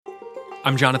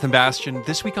I'm Jonathan Bastian.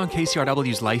 This week on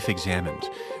KCRW's Life Examined.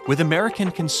 With American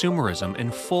consumerism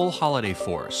in full holiday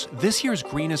force, this year's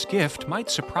greenest gift might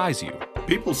surprise you.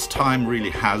 People's time really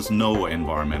has no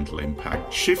environmental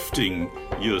impact. Shifting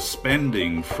your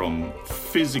spending from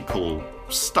physical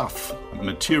stuff,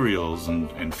 materials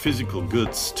and physical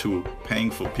goods to paying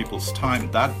for people's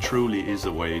time, that truly is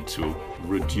a way to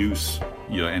reduce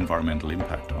your environmental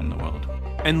impact on the world.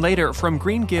 And later, from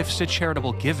green gifts to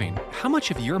charitable giving, how much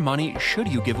of your money should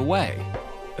you give away?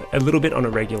 A little bit on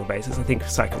a regular basis, I think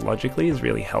psychologically is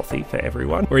really healthy for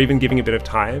everyone, or even giving a bit of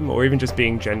time, or even just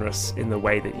being generous in the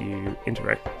way that you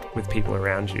interact with people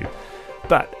around you.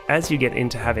 But as you get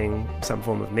into having some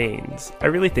form of means, I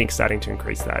really think starting to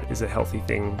increase that is a healthy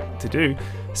thing to do,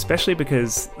 especially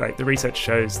because the research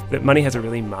shows that money has a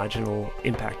really marginal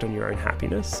impact on your own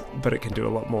happiness, but it can do a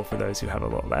lot more for those who have a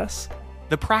lot less.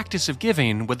 The practice of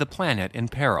giving with the planet in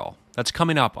peril. That's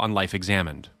coming up on Life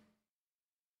Examined.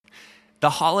 The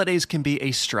holidays can be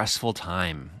a stressful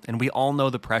time, and we all know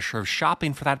the pressure of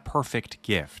shopping for that perfect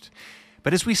gift.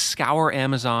 But as we scour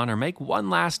Amazon or make one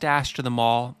last dash to the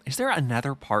mall, is there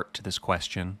another part to this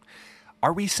question?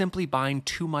 Are we simply buying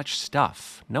too much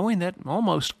stuff, knowing that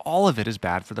almost all of it is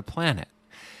bad for the planet?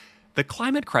 The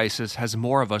climate crisis has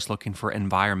more of us looking for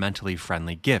environmentally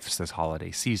friendly gifts this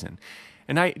holiday season.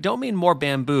 And I don't mean more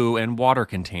bamboo and water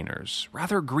containers,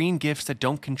 rather green gifts that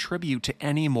don't contribute to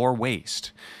any more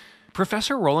waste.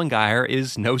 Professor Roland Geyer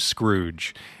is no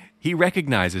Scrooge. He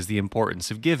recognizes the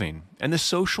importance of giving and the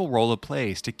social role it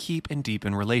plays to keep and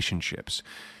deepen relationships.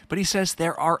 But he says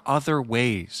there are other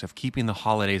ways of keeping the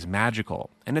holidays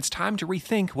magical, and it's time to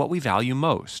rethink what we value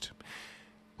most.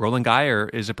 Roland Geyer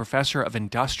is a professor of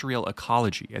industrial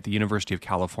ecology at the University of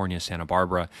California, Santa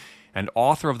Barbara, and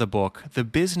author of the book, The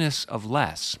Business of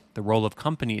Less, The Role of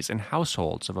Companies and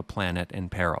Households of a Planet in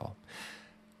Peril.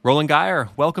 Roland Geyer,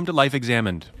 welcome to Life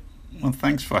Examined. Well,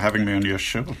 thanks for having me on your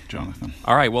show, Jonathan.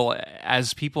 All right, well,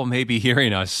 as people may be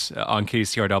hearing us on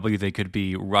KCRW, they could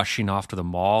be rushing off to the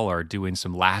mall or doing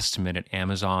some last-minute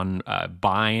Amazon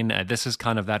buying. This is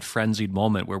kind of that frenzied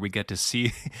moment where we get to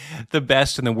see the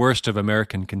best and the worst of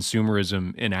American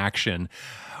consumerism in action.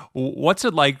 What's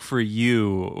it like for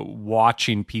you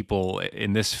watching people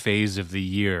in this phase of the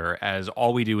year as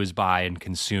all we do is buy and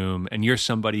consume, and you're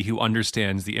somebody who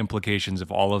understands the implications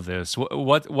of all of this?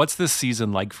 What's this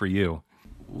season like for you?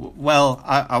 Well,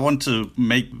 I want to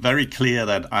make very clear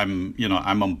that I'm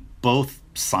on both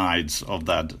sides of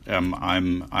that.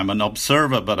 I'm an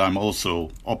observer, but I'm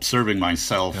also observing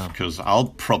myself because I'll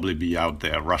probably be out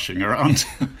there rushing around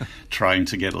trying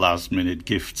to get last-minute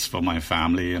gifts for my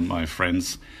family and my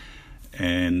friends.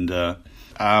 And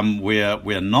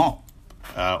we're not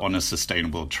on a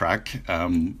sustainable track.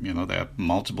 There are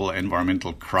multiple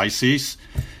environmental crises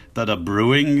that are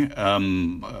brewing,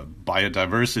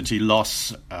 biodiversity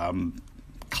loss,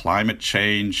 climate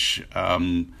change,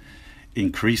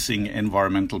 increasing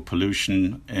environmental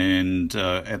pollution, and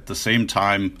at the same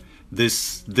time,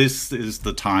 this is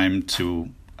the time to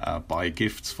buy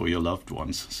gifts for your loved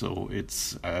ones. So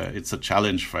it's a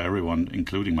challenge for everyone,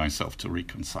 including myself, to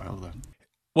reconcile that.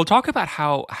 Well, talk about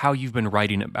how you've been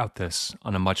writing about this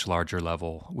on a much larger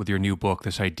level with your new book,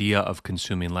 this idea of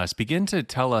consuming less. Begin to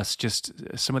tell us just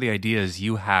some of the ideas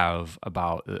you have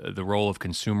about the role of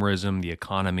consumerism, the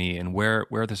economy, and where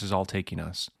this is all taking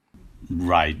us.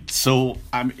 Right. So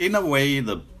in a way,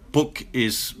 the book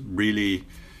is really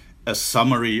a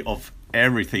summary of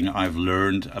everything I've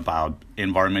learned about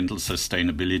environmental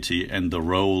sustainability and the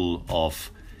role of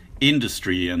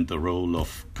industry and the role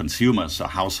of consumers or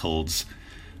households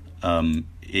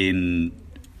in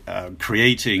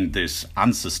creating this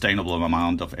unsustainable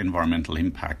amount of environmental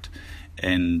impact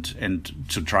and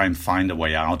to try and find a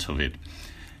way out of it.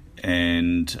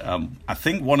 And I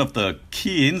think one of the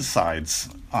key insights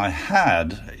I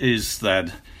had is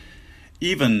that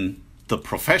even the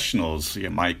professionals,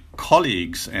 my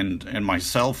colleagues and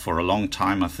myself for a long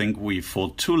time, I think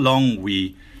for too long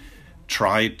we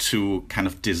tried to kind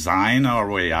of design our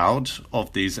way out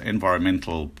of these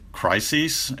environmental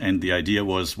crises. And the idea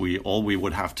was all we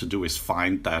would have to do is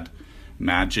find that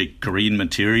magic green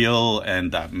material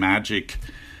and that magic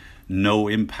no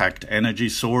impact energy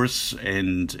source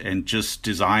and just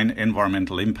design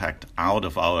environmental impact out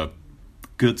of our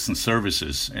goods and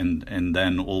services, and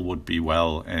then all would be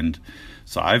well. And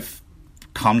so I've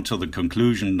come to the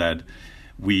conclusion that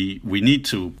we need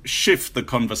to shift the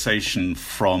conversation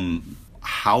from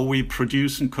how we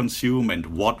produce and consume and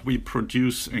what we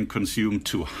produce and consume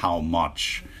to how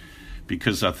much.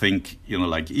 Because I think,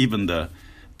 even the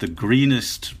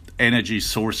greenest energy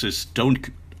sources don't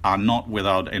are not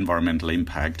without environmental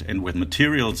impact. And with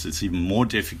materials, it's even more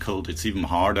difficult. It's even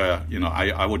harder.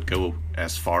 I would go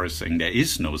as far as saying there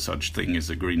is no such thing as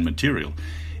a green material.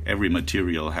 Every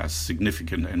material has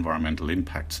significant environmental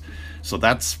impacts. So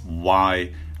that's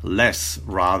why less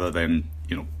rather than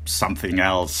something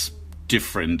else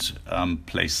different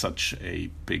plays such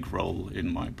a big role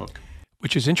in my book.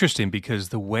 Which is interesting because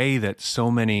the way that so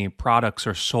many products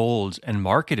are sold and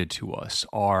marketed to us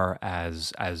are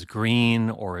as green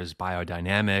or as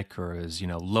biodynamic or as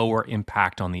lower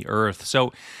impact on the earth.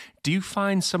 So do you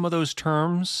find some of those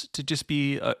terms to just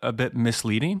be a bit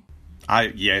misleading?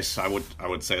 Yes, I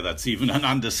would say that's even an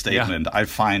understatement. Yeah. I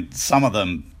find some of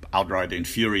them outright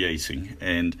infuriating,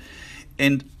 and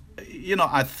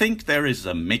I think there is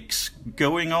a mix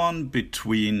going on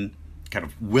between kind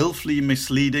of willfully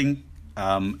misleading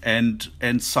and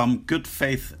some good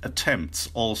faith attempts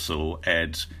also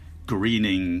at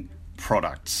greening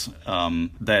products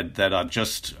that are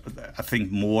just, I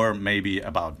think, more maybe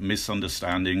about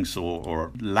misunderstandings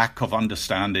or lack of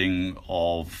understanding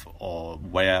of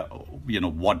where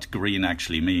what green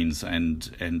actually means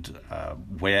and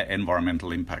where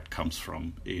environmental impact comes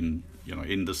from in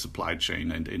the supply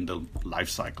chain and in the life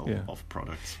cycle of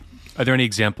products. Are there any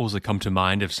examples that come to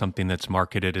mind of something that's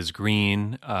marketed as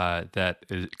green that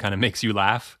kind of makes you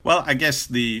laugh? Well, I guess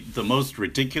the most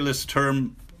ridiculous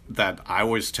term that I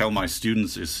always tell my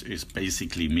students is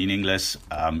basically meaningless,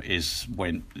 is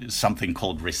when something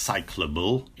called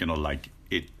recyclable, like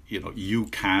it, you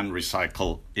can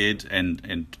recycle it.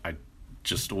 And I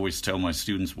just always tell my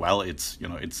students, well, it's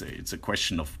a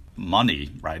question of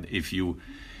money, right? If you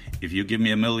give me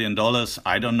 $1 million,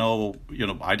 I don't know,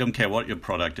 I don't care what your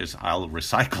product is, I'll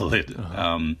recycle it.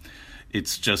 Uh-huh.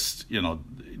 It's just,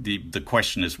 the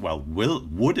question is, well,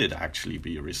 would it actually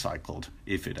be recycled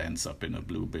if it ends up in a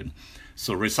blue bin?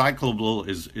 So recyclable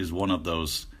is one of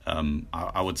those,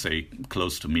 I would say,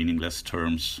 close to meaningless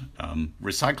terms.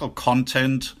 Recycled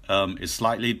content is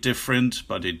slightly different,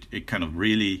 but it kind of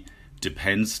really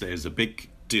depends. There's a big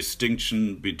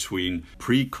distinction between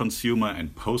pre-consumer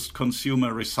and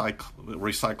post-consumer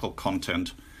recycled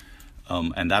content,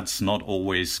 and that's not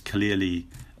always clearly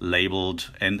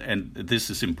labeled. And this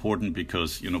is important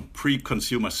because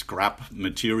pre-consumer scrap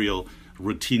material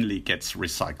routinely gets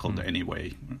recycled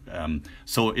anyway.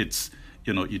 So it's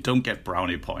you don't get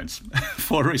brownie points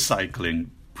for recycling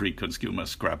pre-consumer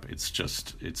scrap. It's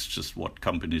just what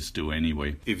companies do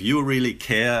anyway. If you really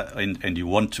care and you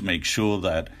want to make sure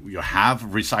that you have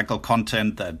recycled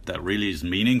content that really is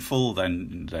meaningful,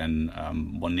 then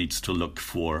one needs to look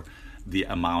for the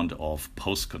amount of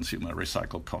post-consumer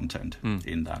recycled content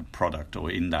in that product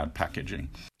or in that packaging.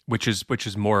 Which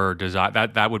is more design.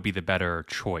 That would be the better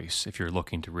choice if you're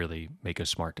looking to really make a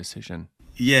smart decision.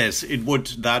 Yes, it would.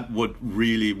 That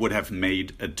would have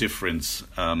made a difference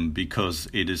because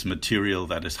it is material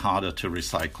that is harder to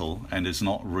recycle and is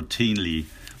not routinely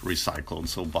recycled.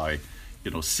 So by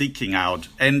seeking out,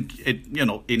 and it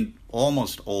in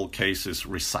almost all cases,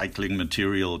 recycling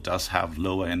material does have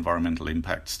lower environmental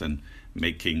impacts than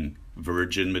making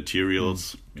virgin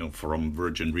materials from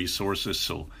virgin resources.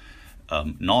 So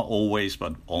not always,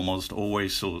 but almost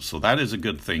always. So that is a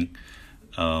good thing.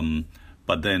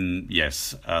 But then,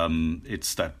 yes,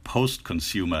 it's that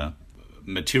post-consumer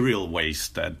material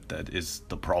waste that is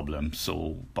the problem.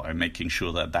 So by making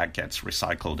sure that gets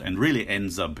recycled and really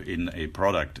ends up in a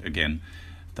product again,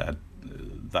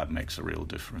 that makes a real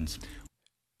difference.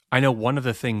 I know one of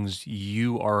the things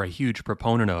you are a huge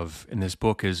proponent of in this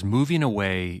book is moving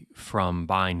away from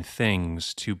buying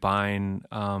things to buying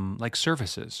like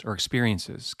services or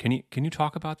experiences. Can you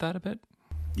talk about that a bit?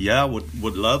 Yeah,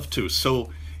 would love to.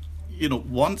 So,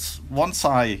 once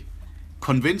I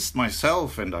convinced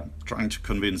myself, and I'm trying to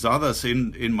convince others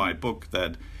in my book,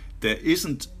 that I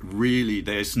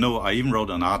even wrote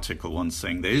an article once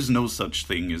saying there is no such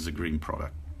thing as a green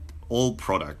product. All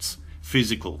products,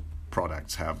 physical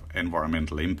products, have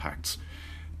environmental impacts.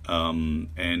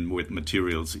 And with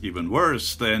materials even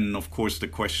worse, then of course the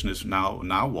question is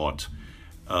now what?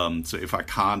 So if I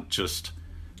can't just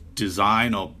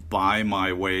design or buy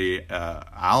my way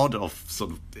out of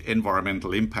sort of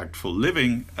environmental impact for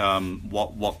living,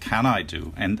 what can I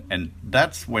do? And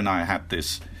that's when I had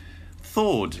this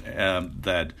thought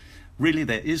that really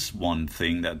there is one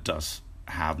thing that does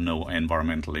have no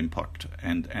environmental impact,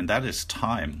 and that is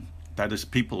time. That is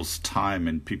people's time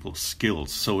and people's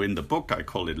skills. So in the book I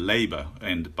call it labor,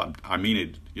 but I mean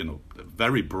it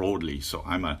very broadly. So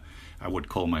I would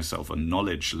call myself a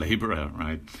knowledge laborer,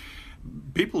 right?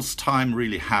 People's time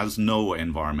really has no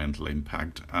environmental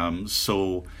impact.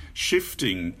 So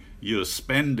shifting your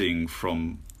spending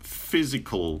from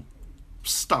physical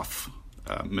stuff,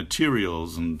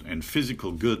 materials and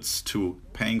physical goods to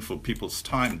paying for people's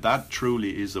time, that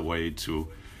truly is a way to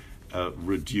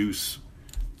reduce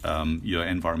your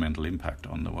environmental impact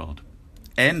on the world.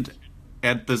 And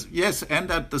at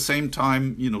the same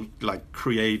time, like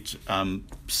create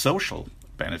social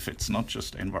benefits, not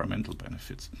just environmental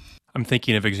benefits. I'm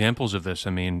thinking of examples of this.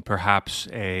 I mean, perhaps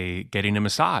getting a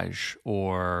massage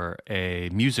or a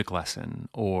music lesson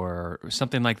or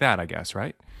something like that, I guess,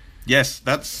 right? Yes,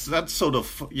 that's sort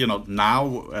of,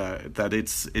 now that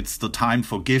it's the time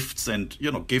for gifts, and,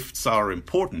 gifts are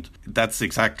important. That's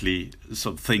exactly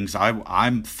sort of things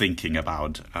I'm thinking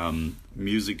about.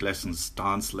 Music lessons,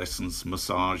 dance lessons,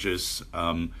 massages,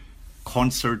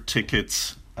 concert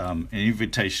tickets, an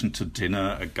invitation to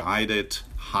dinner, a guided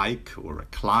hike or a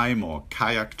climb or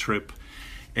kayak trip,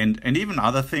 and even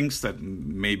other things that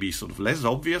may be sort of less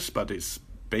obvious, but it's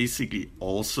basically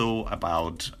also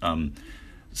about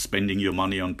spending your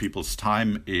money on people's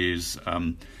time is,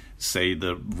 say,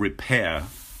 the repair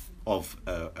of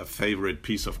a favorite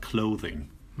piece of clothing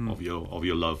of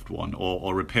your loved one,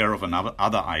 or repair of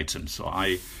other item. So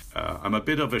I'm a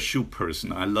bit of a shoe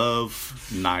person. I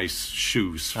love nice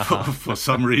shoes for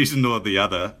some reason or the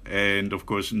other, and of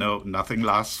course, nothing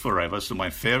lasts forever. So my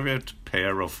favorite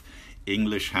pair of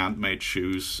English handmade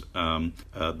shoes,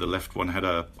 the left one had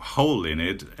a hole in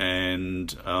it,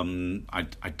 and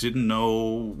I didn't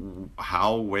know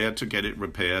where to get it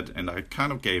repaired, and I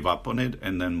kind of gave up on it.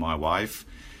 And then my wife,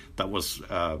 that was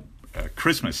a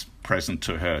Christmas present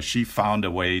to her, she found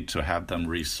a way to have them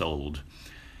resold,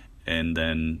 and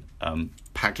then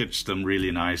packaged them really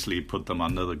nicely, put them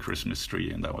under the Christmas tree,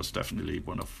 and that was definitely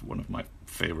one of my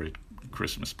favorite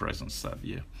Christmas presents that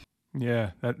year.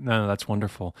 Yeah, that's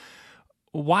wonderful.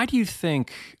 Why do you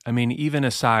think, I mean, even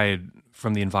aside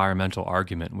from the environmental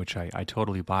argument, which I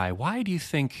totally buy, why do you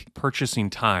think purchasing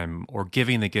time or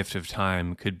giving the gift of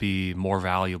time could be more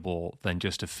valuable than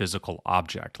just a physical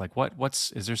object? Like,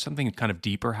 is there something kind of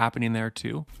deeper happening there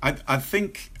too? I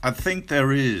think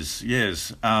there is,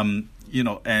 yes.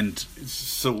 And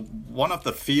so one of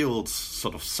the fields,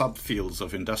 sort of subfields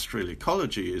of industrial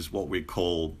ecology, is what we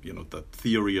call, the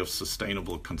theory of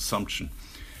sustainable consumption.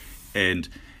 And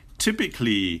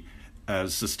typically,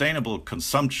 sustainable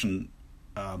consumption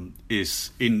is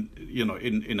in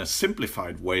a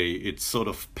simplified way. It sort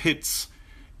of pits,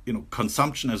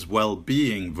 consumption as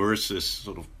well-being versus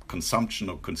sort of consumption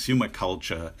or consumer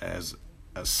culture as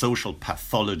a social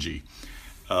pathology.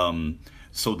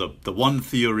 So the one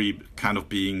theory kind of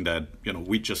being that,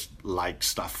 we just like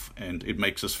stuff and it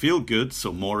makes us feel good,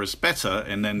 so more is better.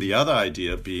 And then the other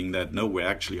idea being that, no, we're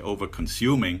actually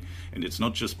over-consuming, and it's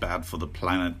not just bad for the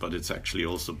planet, but it's actually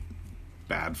also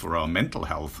bad for our mental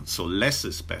health, so less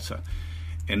is better.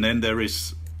 And then there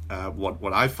is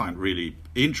what I find really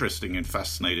interesting and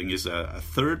fascinating is a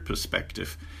third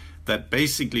perspective that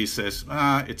basically says,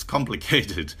 it's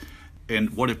complicated.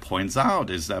 And what it points out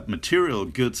is that material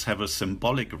goods have a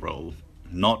symbolic role,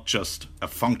 not just a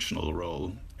functional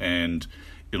role. And,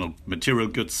 material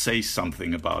goods say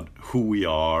something about who we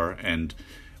are and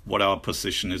what our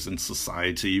position is in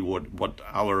society, what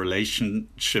our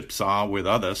relationships are with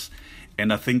others.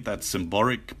 And I think that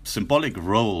symbolic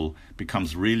role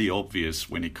becomes really obvious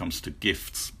when it comes to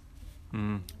gifts.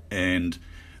 And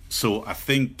so I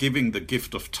think giving the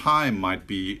gift of time might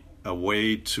be a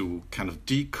way to kind of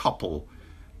decouple,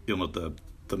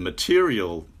 the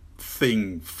material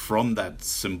thing from that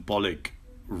symbolic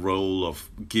role of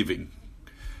giving,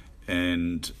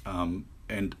 and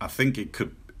I think it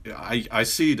could. I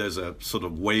see it as a sort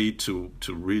of way to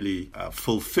really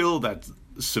fulfill that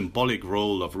symbolic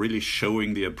role of really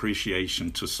showing the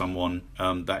appreciation to someone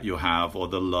that you have, or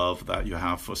the love that you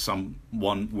have for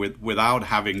someone, without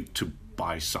having to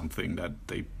buy something that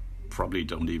they probably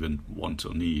don't even want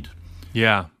or need.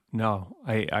 Yeah, no,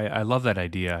 I love that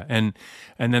idea. And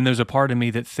then there's a part of me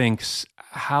that thinks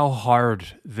how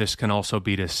hard this can also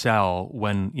be to sell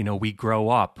when, we grow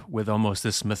up with almost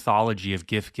this mythology of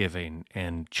gift giving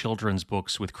and children's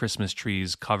books with Christmas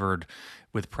trees covered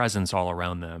with presents all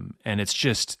around them. And it's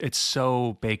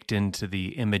so baked into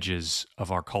the images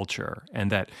of our culture,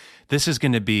 and that this is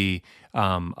going to be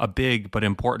a big but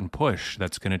important push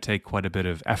that's going to take quite a bit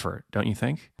of effort, don't you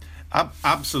think?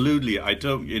 Absolutely, I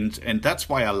don't, and that's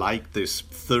why I like this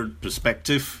third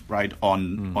perspective, right,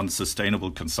 on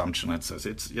sustainable consumption. It says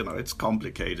it's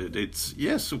complicated. It's,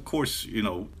 yes, of course,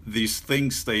 these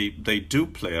things they do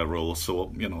play a role.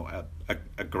 So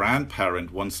a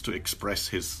grandparent wants to express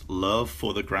his love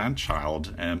for the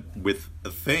grandchild with a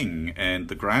thing, and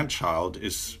the grandchild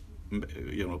is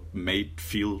made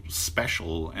feel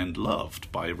special and loved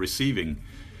by receiving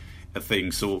a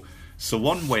thing. So So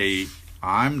one way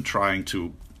I'm trying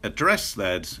to address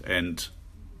that, and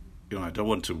I don't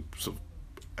want to sort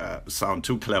of, sound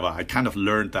too clever. I kind of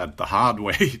learned that the hard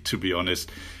way, to be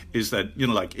honest, is that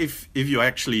like if you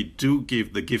actually do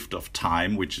give the gift of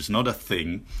time, which is not a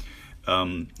thing,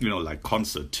 like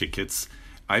concert tickets,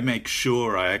 I make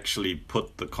sure I actually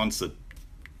put the concert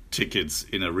tickets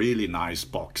in a really nice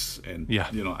box, and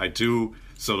I do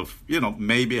sort of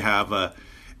maybe have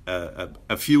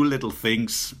a few little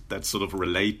things that sort of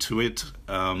relate to it,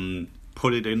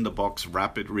 put it in the box,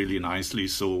 wrap it really nicely,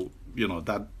 so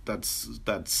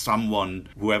that's someone,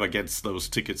 whoever gets those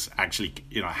tickets, actually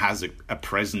has a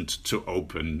present to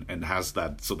open and has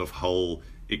that sort of whole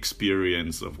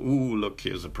experience of, ooh, look,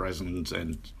 here's a present,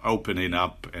 and opening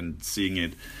up and seeing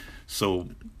it. So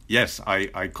yes,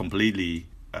 I completely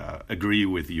agree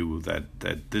with you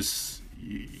that this,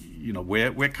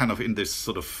 we're kind of in this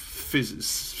sort of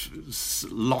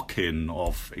lock-in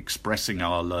of expressing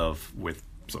our love with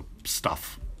sort of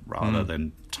stuff rather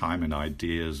than time and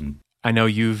ideas. And I know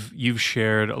you've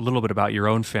shared a little bit about your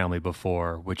own family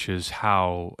before, which is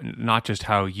how, not just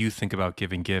how you think about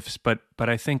giving gifts, but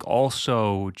I think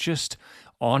also just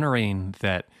honoring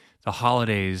that the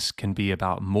holidays can be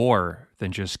about more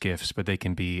than just gifts, but they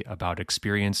can be about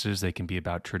experiences, they can be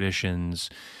about traditions,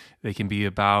 they can be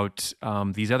about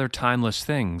these other timeless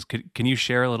things. Can you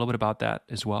share a little bit about that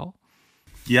as well?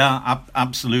 Yeah,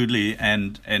 absolutely.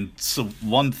 And so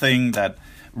one thing that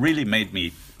really made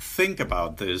me think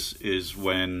about this is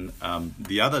when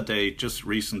the other day, just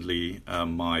recently,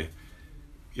 my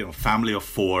family of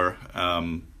four,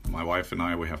 my wife and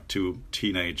I, we have two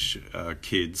teenage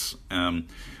kids.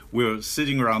 We were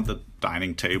sitting around the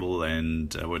dining table,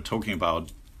 and we're talking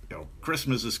about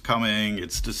Christmas is coming,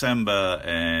 it's December,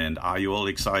 and are you all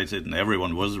excited? And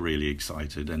everyone was really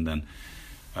excited. And then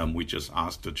we just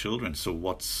asked the children, so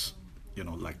what's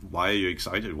why are you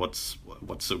excited? What's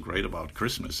so great about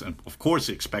Christmas? And of course,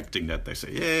 expecting that they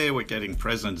say, yeah, we're getting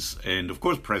presents. And of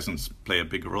course, presents play a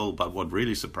big role. But what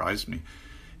really surprised me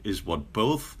is what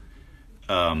both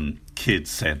kids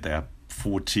said. They're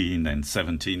 14 and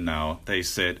 17 now. They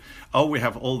said, oh, we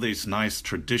have all these nice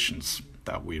traditions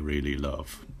that we really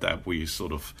love, that we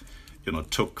sort of,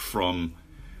 took from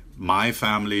my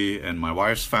family and my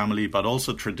wife's family, but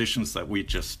also traditions that we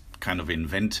just kind of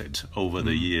invented over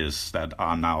the years that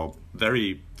are now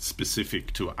very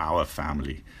specific to our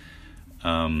family.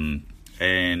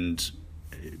 And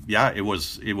yeah, it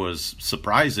was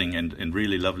surprising and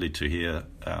really lovely to hear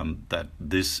that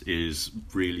this is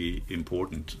really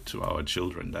important to our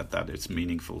children, that it's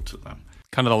meaningful to them.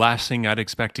 Kind of the last thing I'd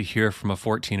expect to hear from a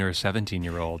 14 or a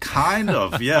 17-year-old. Kind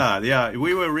of, yeah.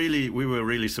 We were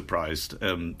really surprised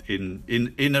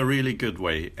in a really good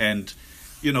way. And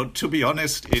to be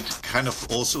honest, it kind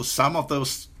of also, some of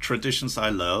those traditions I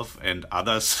love, and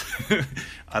others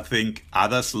I think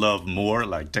others love more,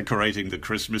 like decorating the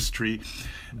Christmas tree.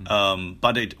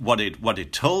 But what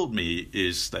it told me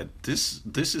is that this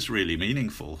is really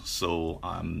meaningful. So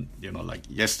like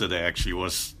yesterday actually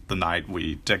was the night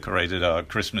we decorated our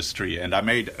Christmas tree, and I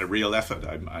made a real effort.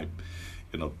 I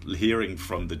hearing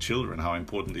from the children how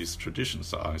important these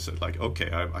traditions are, I said, like, okay,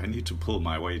 I need to pull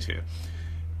my weight here,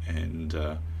 and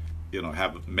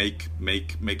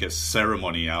make a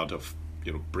ceremony out of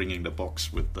bringing the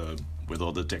box with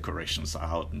all the decorations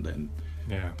out, and then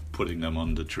putting them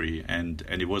on the tree, and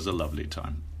it was a lovely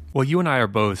time. Well, you and I are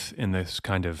both in this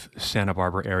kind of Santa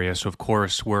Barbara area, so of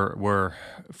course we're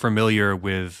familiar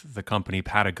with the company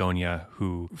Patagonia,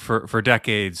 who for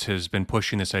decades has been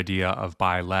pushing this idea of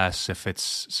buy less. If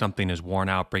it's something is worn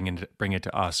out, bring it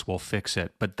to us, we'll fix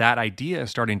it. But that idea is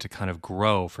starting to kind of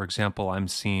grow. For example, I'm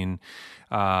seeing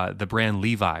the brand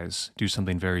Levi's do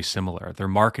something very similar. They're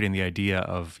marketing the idea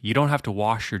of you don't have to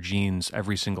wash your jeans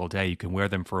every single day. You can wear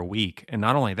them for a week. And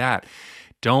not only that,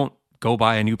 don't go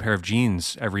buy a new pair of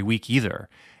jeans every week either.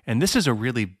 And this is a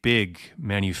really big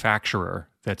manufacturer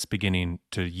that's beginning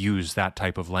to use that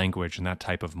type of language and that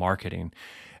type of marketing.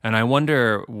 And I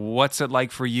wonder, what's it like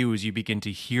for you as you begin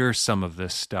to hear some of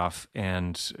this stuff?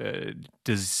 And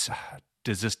does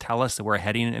this tell us that we're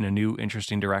heading in a new,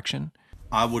 interesting direction?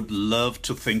 I would love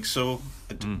to think so.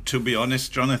 To be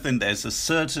honest, Jonathan, there's a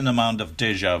certain amount of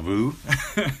déjà vu.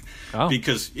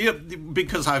 Because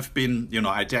I've been,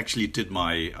 I actually did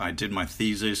my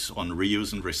thesis on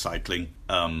reuse and recycling,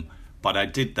 but I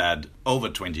did that over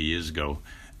 20 years ago,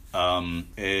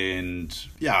 and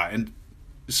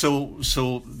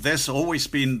so there's always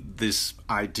been this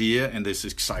idea and this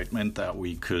excitement that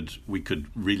we could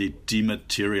really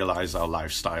dematerialize our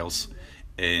lifestyles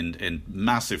and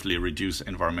massively reduce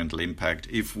environmental impact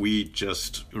if we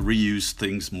just reuse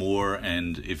things more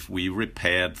and if we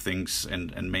repaired things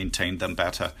and maintained them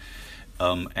better.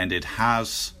 And it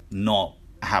has not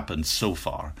happened so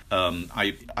far.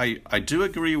 I do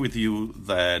agree with you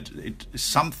that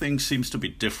something seems to be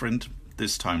different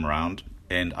this time around,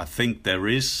 and I think there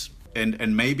is,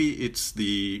 and maybe it's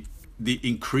the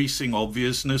increasing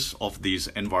obviousness of these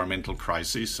environmental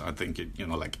crises. I think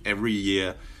like every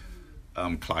year,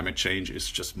 climate change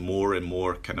is just more and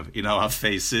more kind of in our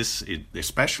faces,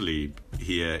 especially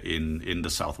here in the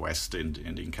Southwest and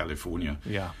in California.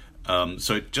 Yeah.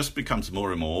 So it just becomes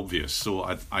more and more obvious. So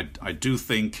I do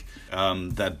think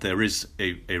that there is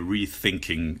a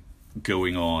rethinking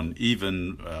going on,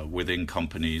 even within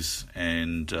companies.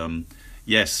 And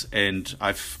yes, and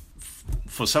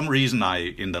for some reason,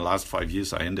 in the last 5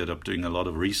 years, I ended up doing a lot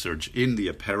of research in the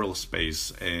apparel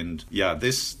space. And yeah,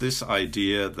 this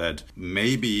idea that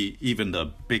maybe even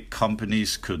the big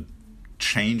companies could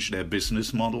change their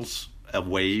business models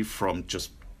away from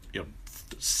just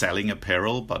selling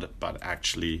apparel, but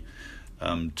actually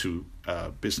to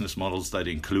business models that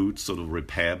include sort of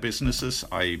repair businesses.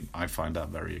 I find that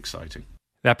very exciting.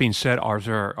 That being said, are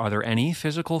there any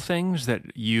physical things that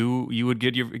you would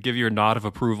give your nod of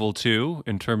approval to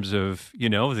in terms of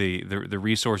the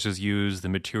resources used, the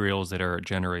materials that are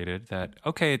generated? That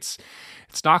okay, it's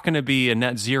not going to be a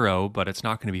net zero, but it's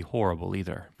not going to be horrible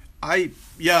either.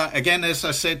 Again, as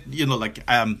I said,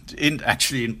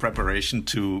 in preparation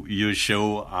to your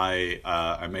show,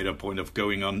 I made a point of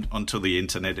going onto the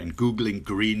internet and Googling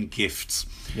green gifts.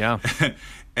 Yeah.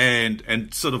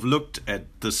 and sort of looked at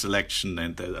the selection,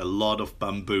 and a lot of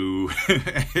bamboo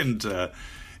and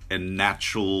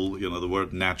natural, the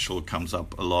word natural comes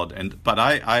up a lot. But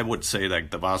I would say that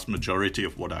the vast majority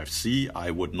of what I see, I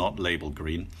would not label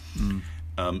green.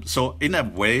 So in a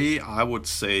way, I would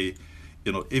say,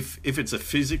 if it's a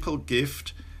physical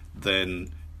gift, then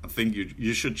I think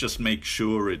you should just make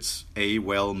sure it's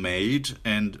well made,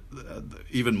 and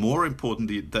even more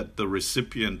importantly, that the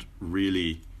recipient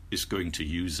really is going to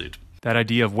use it. That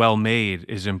idea of well made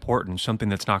is important, something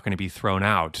that's not going to be thrown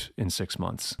out in 6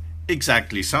 months.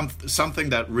 Exactly, something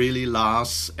that really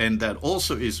lasts and that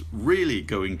also is really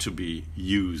going to be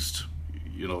used,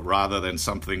 rather than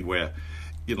something where,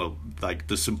 like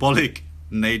the symbolic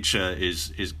nature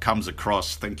is comes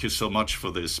across. Thank you so much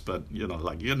for this, but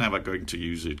you're never going to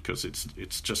use it because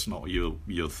it's just not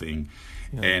your thing.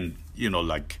 Yeah. And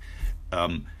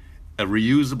a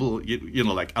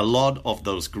reusable, like a lot of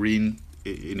those green,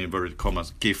 in inverted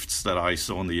commas, gifts that I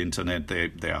saw on the internet,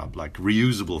 they are like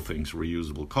reusable things,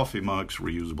 reusable coffee mugs,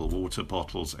 reusable water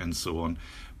bottles, and so on.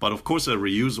 But of course, a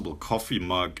reusable coffee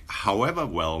mug, however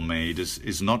well made,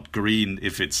 is not green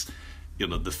if it's the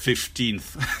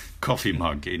 15th coffee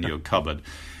mug in your cupboard.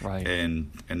 Right. And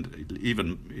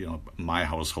even my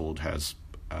household has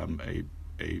a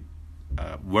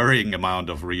worrying amount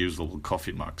of reusable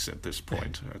coffee mugs at this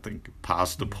point. I think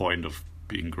past the point of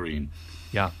being green.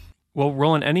 Yeah. Well,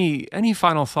 Roland, any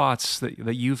final thoughts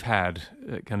that you've had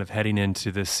kind of heading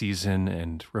into this season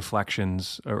and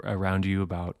reflections around you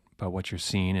about what you're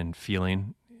seeing and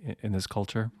feeling in this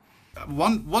culture?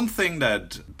 One thing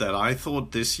that I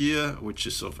thought this year, which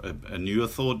is sort of a newer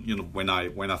thought, when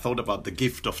I thought about the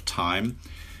gift of time,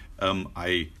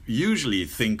 I usually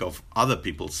think of other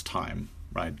people's time,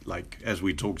 right? Like as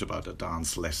we talked about, a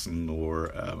dance lesson or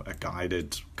a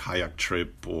guided kayak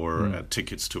trip or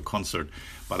tickets to a concert.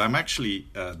 But I'm actually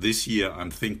this year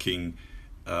I'm thinking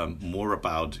more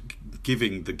about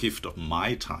giving the gift of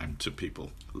my time to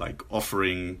people, like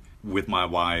offering with my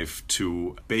wife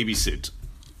to babysit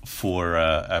for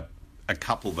a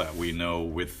couple that we know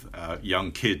with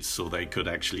young kids, so they could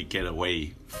actually get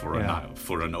away for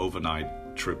an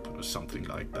overnight trip or something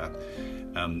like that,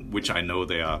 which I know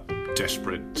they are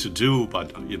desperate to do,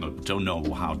 but don't know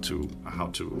how to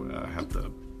have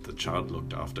the child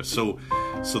looked after. So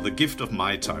the gift of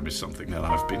my time is something that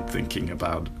I've been thinking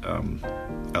about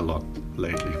a lot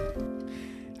lately.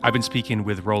 I've been speaking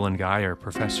with Roland Guyer,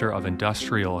 professor of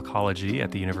industrial ecology at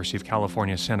the University of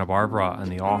California, Santa Barbara,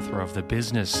 and the author of The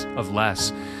Business of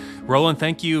Less. Roland,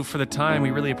 thank you for the time. We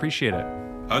really appreciate it.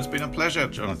 Oh, it's been a pleasure,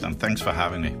 Jonathan. Thanks for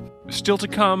having me. Still to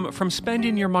come, from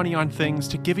spending your money on things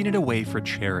to giving it away for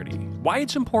charity. Why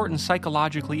it's important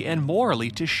psychologically and morally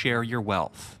to share your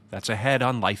wealth. That's ahead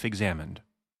on Life Examined.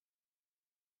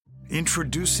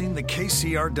 Introducing the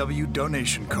KCRW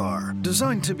donation car,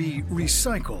 designed to be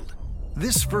recycled,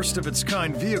 This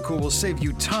first-of-its-kind vehicle will save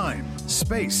you time,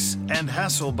 space, and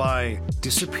hassle by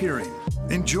disappearing.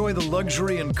 Enjoy the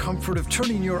luxury and comfort of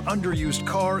turning your underused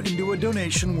car into a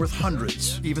donation worth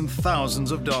hundreds, even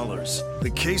thousands of dollars.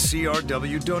 The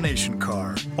KCRW donation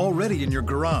car, already in your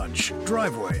garage,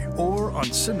 driveway, or on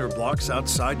cinder blocks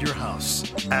outside your house.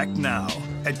 Act now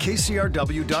at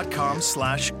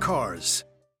kcrw.com/cars.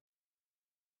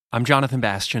 I'm Jonathan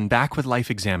Bastian, back with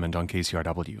Life Examined on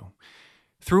KCRW.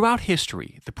 Throughout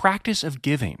history, the practice of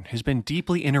giving has been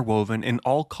deeply interwoven in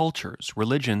all cultures,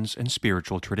 religions, and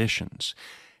spiritual traditions.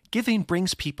 Giving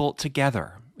brings people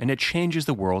together, and it changes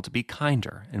the world to be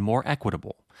kinder and more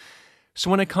equitable. So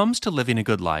when it comes to living a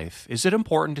good life, is it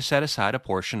important to set aside a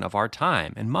portion of our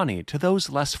time and money to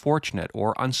those less fortunate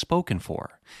or unspoken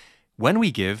for? When we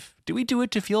give, do we do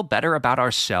it to feel better about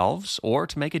ourselves or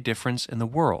to make a difference in the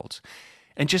world?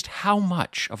 And just how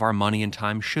much of our money and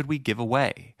time should we give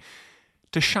away?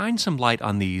 To shine some light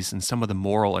on these and some of the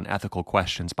moral and ethical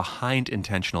questions behind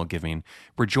intentional giving,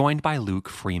 we're joined by Luke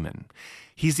Freeman.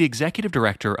 He's the executive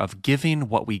director of Giving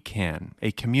What We Can,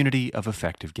 a community of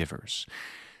effective givers.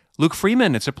 Luke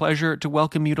Freeman, it's a pleasure to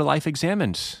welcome you to Life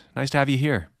Examined. Nice to have you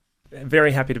here.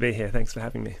 Very happy to be here. Thanks for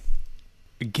having me.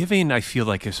 Giving, I feel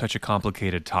like, is such a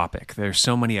complicated topic. There's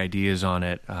so many ideas on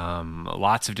it,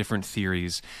 lots of different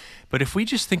theories. But if we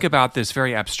just think about this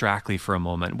very abstractly for a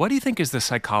moment, what do you think is the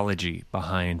psychology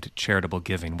behind charitable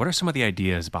giving? What are some of the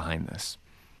ideas behind this?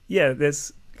 Yeah,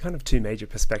 there's kind of two major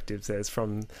perspectives. There's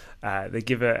from the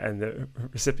giver and the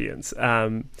recipients.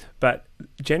 But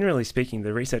generally speaking,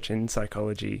 the research in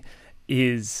psychology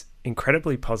is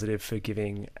incredibly positive for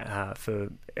giving for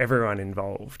everyone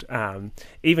involved.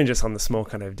 Even just on the small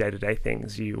kind of day-to-day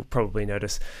things, you'll probably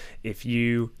notice if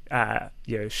you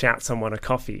shout someone a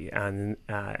coffee and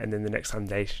then the next time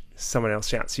someone else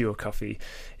shouts you a coffee,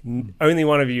 only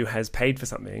one of you has paid for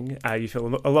something, you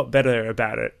feel a lot better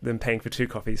about it than paying for two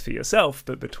coffees for yourself.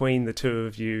 But between the two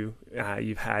of you,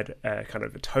 you've had kind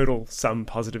of a total sum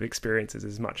positive experiences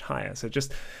is much higher. So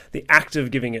just the act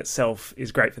of giving itself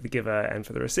is great for the giver and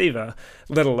for the receiver,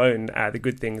 let alone the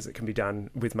good things that can be done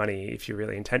with money if you're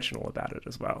really intentional about it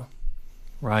as well.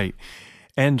 Right.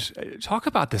 And talk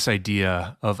about this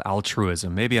idea of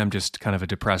altruism. Maybe I'm just kind of a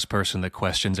depressed person that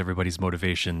questions everybody's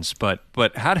motivations, but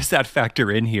how does that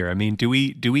factor in here? I mean, do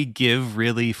we give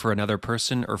really for another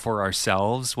person or for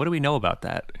ourselves? What do we know about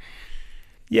that?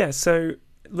 Yeah, so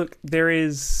look, there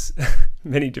is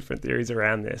many different theories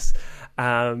around this.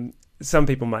 Some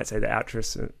people might say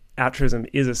that altruism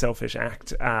is a selfish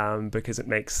act because it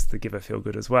makes the giver feel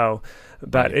good as well.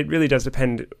 But It really does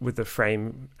depend with the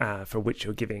frame for which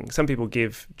you're giving. Some people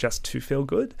give just to feel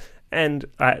good. And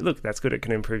look, that's good. It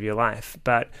can improve your life.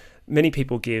 But many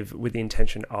people give with the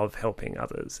intention of helping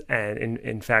others. And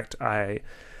in fact,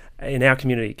 in our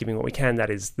community, Giving What We Can,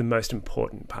 that is the most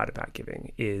important part about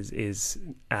giving is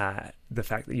the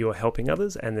fact that you're helping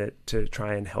others and that to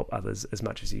try and help others as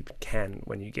much as you can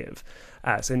when you give.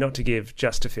 So not to give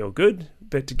just to feel good,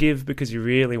 but to give because you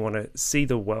really want to see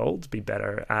the world be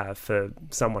better for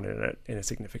someone in a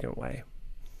significant way.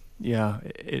 Yeah,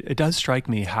 it does strike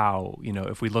me how,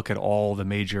 if we look at all the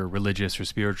major religious or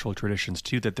spiritual traditions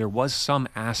too, that there was some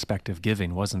aspect of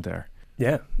giving, wasn't there?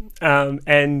 Yeah.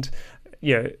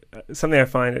 Something I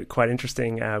find quite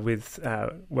interesting with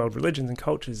world religions and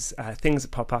cultures, things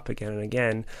that pop up again and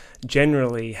again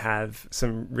generally have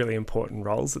some really important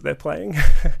roles that they're playing.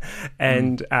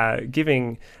 And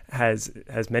giving has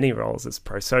many roles. It's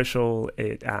pro-social.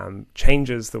 It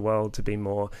changes the world to be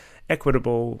more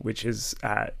equitable, which is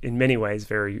in many ways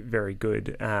very, very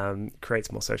good,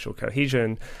 creates more social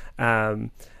cohesion. And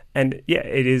yeah,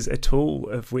 it is a tool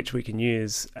of which we can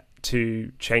use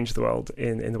to change the world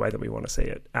in the way that we want to see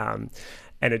it. And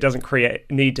it doesn't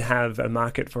need to have a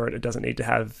market for it. It doesn't need to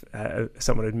have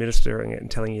someone administering it and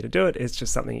telling you to do it. It's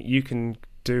just something you can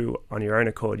do on your own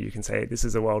accord. You can say, this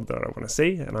is a world that I want to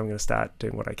see, and I'm going to start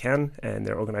doing what I can. And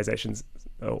there are organizations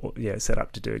set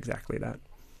up to do exactly that.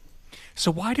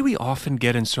 So why do we often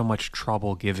get in so much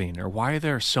trouble giving, or why are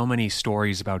there so many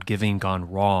stories about giving gone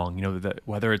wrong?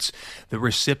 Whether it's the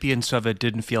recipients of it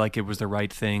didn't feel like it was the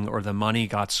right thing, or the money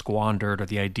got squandered, or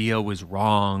the idea was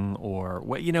wrong, or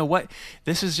what?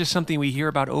 This is just something we hear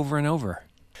about over and over.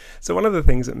 So one of the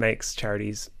things that makes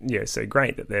charities so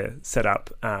great that they're set up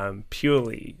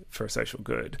purely for social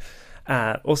good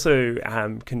also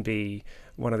can be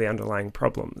one of the underlying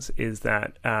problems is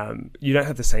that you don't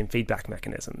have the same feedback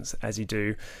mechanisms as you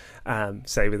do,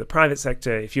 say, with the private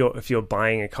sector. If you're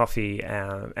buying a coffee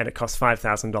and it costs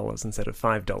 $5,000 instead of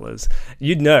 $5,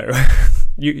 you'd know.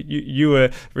 You were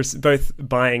both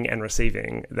buying and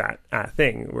receiving that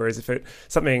thing. Whereas if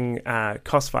something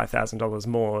costs $5,000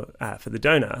 more for the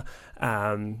donor,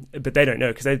 but they don't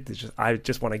know because I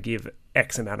just want to give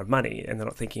X amount of money, and they're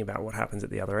not thinking about what happens at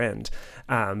the other end.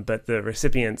 But the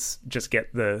recipients just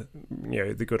get the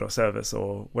good or service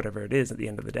or whatever it is at the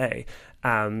end of the day.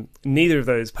 Neither of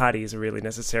those parties are really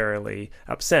necessarily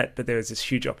upset, but there was this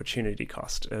huge opportunity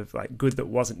cost of like good that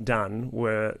wasn't done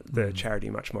were the charity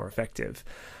much more effective.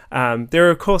 There are,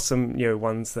 of course, some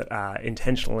ones that are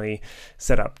intentionally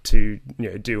set up to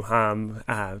do harm.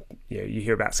 You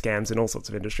hear about scams in all sorts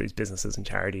of industries, businesses and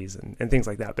charities and things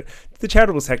like that. But the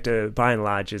charitable sector, by and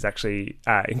large, is actually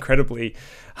incredibly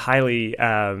highly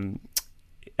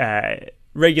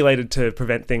regulated to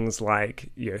prevent things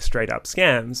like straight up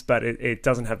scams, but it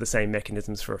doesn't have the same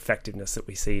mechanisms for effectiveness that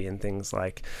we see in things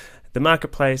like the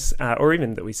marketplace, or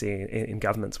even that we see in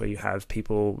governments where you have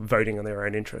people voting on their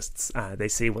own interests. They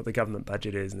see what the government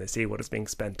budget is and they see what it's being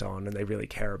spent on, and they really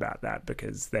care about that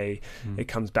because it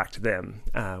comes back to them.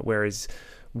 Whereas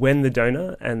when the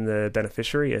donor and the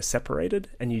beneficiary are separated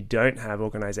and you don't have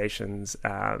organizations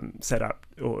set up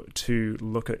to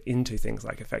look into things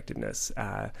like effectiveness,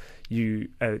 you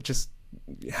just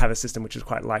have a system which is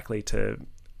quite likely to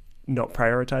not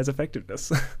prioritize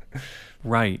effectiveness.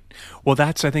 Right. Well,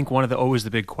 that's, I think, one of always the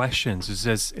big questions is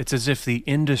it's as if the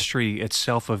industry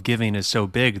itself of giving is so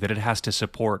big that it has to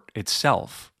support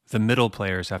itself. The middle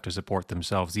players have to support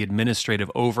themselves. The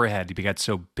administrative overhead gets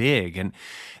so big. And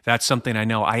that's something I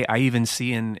know I even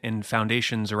see in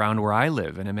foundations around where I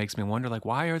live. And it makes me wonder, like,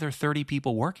 why are there 30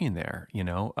 people working there?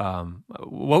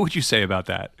 What would you say about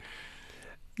that?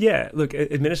 Yeah, look,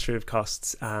 administrative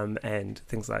costs and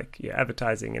things like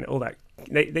advertising and all that,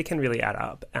 they can really add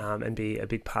up and be a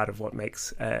big part of what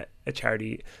makes a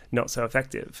charity not so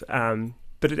effective.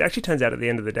 But it actually turns out at the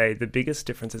end of the day, the biggest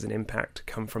differences in impact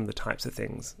come from the types of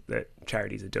things that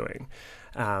charities are doing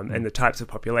and the types of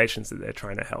populations that they're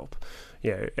trying to help.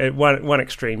 At one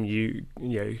extreme, you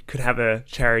could have a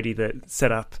charity that's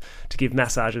set up to give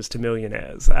massages to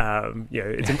millionaires.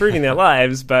 It's improving their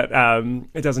lives, but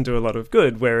it doesn't do a lot of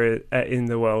good. Where in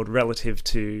the world, relative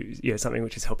to something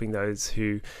which is helping those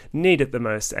who need it the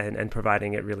most and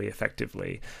providing it really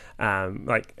effectively.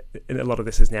 Like a lot of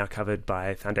this is now covered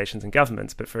by foundations and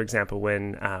governments. But for example,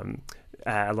 when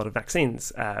a lot of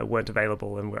vaccines weren't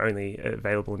available and were only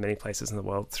available in many places in the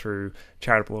world through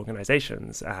charitable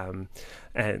organizations.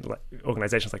 And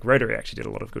organizations like Rotary actually did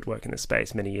a lot of good work in this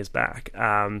space many years back.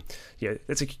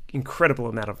 It's an incredible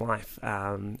amount of life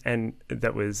and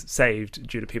that was saved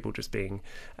due to people just being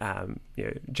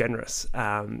generous.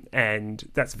 And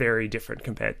that's very different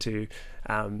compared to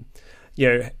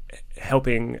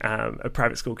helping a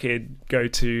private school kid go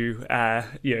to,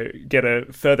 get a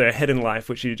further ahead in life,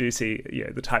 which you do see,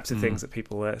 the types of things that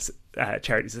people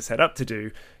charities are set up to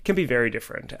do can be very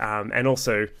different. And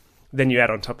also, then you add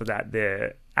on top of that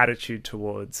their attitude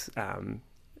towards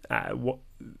what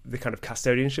the kind of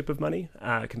custodianship of money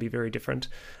can be very different.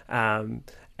 And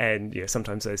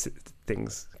sometimes those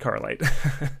things correlate.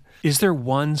 Is there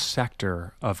one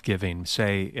sector of giving,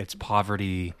 say it's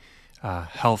poverty,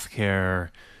 healthcare,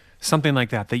 something like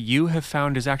that you have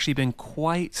found has actually been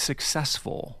quite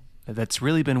successful, that's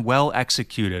really been well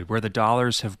executed, where the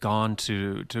dollars have gone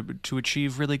to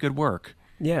achieve really good work?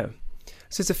 Yeah.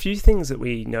 So there's a few things that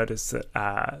we notice that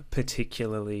are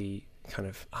particularly kind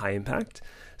of high impact.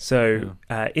 So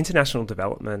international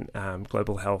development,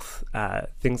 global health,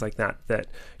 things like that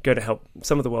go to help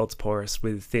some of the world's poorest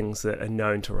with things that are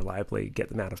known to reliably get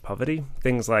them out of poverty.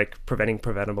 Things like preventing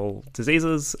preventable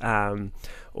diseases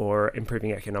or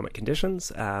improving economic conditions.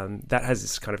 That has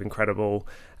this kind of incredible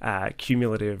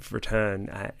cumulative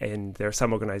return, and there are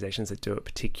some organizations that do it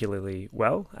particularly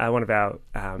well. One of our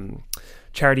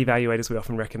charity evaluators we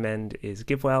often recommend is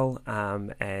GiveWell,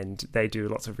 and they do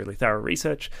lots of really thorough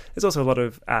research. There's also a lot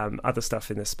of other stuff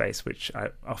in this space which I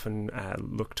often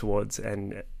look towards,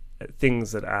 and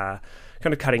things that are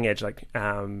kind of cutting edge, like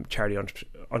charity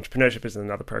entrepreneurship is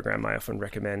another program I often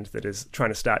recommend that is trying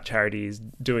to start charities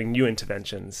doing new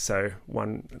interventions. So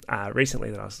one recently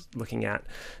that I was looking at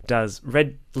does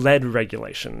lead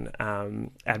regulation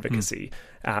advocacy,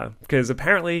 because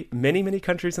apparently many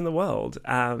countries in the world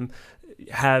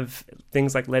have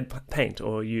things like lead paint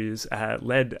or use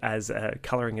lead as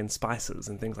colouring in spices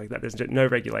and things like that. There's no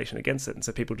regulation against it, and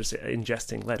so people just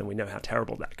ingesting lead, and we know how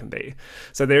terrible that can be.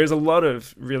 So there is a lot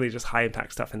of really just high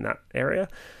impact stuff in that area.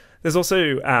 There's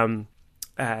also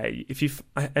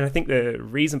and I think the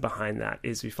reason behind that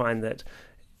is we find that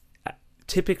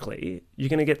typically you're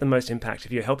going to get the most impact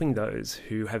if you're helping those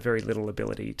who have very little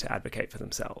ability to advocate for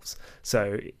themselves.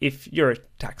 So if you're a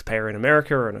taxpayer in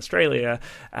America or in Australia,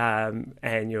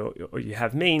 and you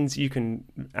have means, you can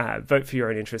vote for your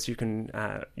own interests.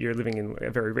 You're living in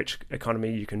a very rich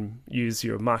economy. You can use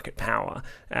your market power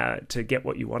to get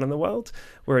what you want in the world.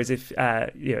 Whereas if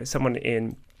someone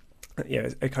in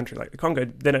a country like the Congo,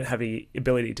 they don't have the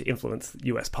ability to influence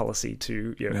US policy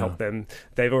to help them.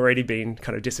 They've already been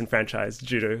kind of disenfranchised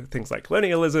due to things like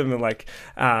colonialism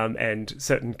and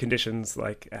certain conditions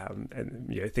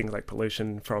things like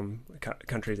pollution from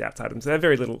countries outside them. So they have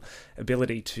very little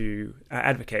ability to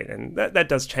advocate, and that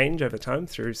does change over time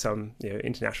through some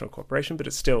international cooperation, but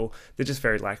they're just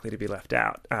very likely to be left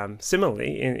out.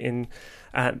 Similarly, in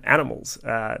animals,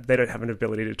 they don't have an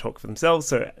ability to talk for themselves,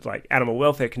 so like animal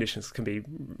welfare conditions can be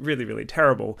really, really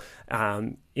terrible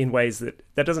in ways that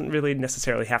doesn't really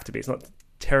necessarily have to be. It's not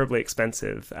terribly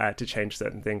expensive to change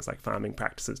certain things like farming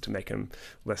practices to make them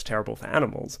less terrible for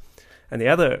animals. And the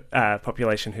other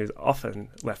population who's often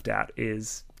left out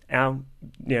is our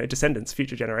descendants,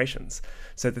 future generations.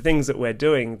 So the things that we're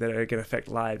doing that are going to affect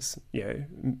lives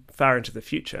far into the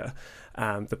future,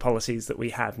 the policies that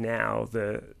we have now,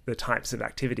 the types of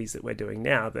activities that we're doing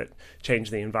now that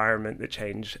change the environment, that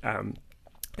change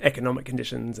economic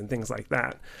conditions and things like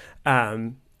that,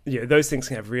 those things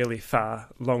can have really far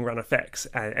long-run effects,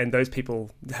 and those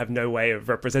people have no way of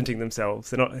representing themselves.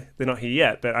 They're not here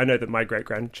yet, but I know that my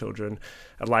great-grandchildren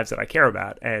are lives that I care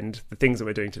about, and the things that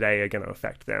we're doing today are going to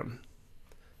affect them.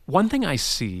 One thing I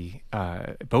see,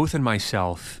 both in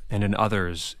myself and in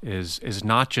others, is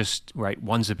not just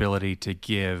one's ability to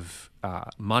give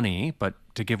money, but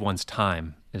to give one's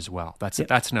time as well.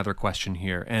 That's another question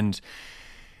here, and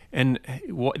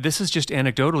this is just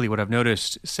anecdotally what I've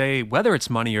noticed. Say whether it's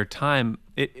money or time,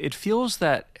 it feels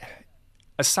that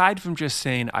aside from just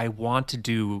saying I want to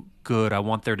do good, I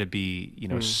want there to be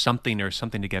something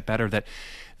to get better, that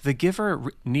the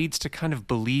giver needs to kind of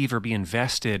believe or be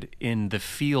invested in the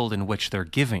field in which they're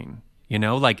giving.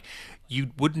 Like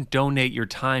you wouldn't donate your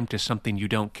time to something you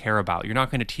don't care about. You're not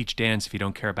going to teach dance if you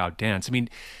don't care about dance. I mean,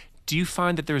 do you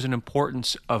find that there's an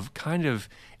importance of kind of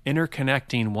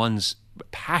interconnecting one's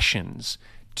passions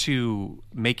to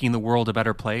making the world a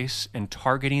better place and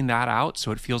targeting that out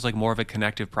so it feels like more of a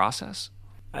connective process?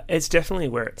 It's definitely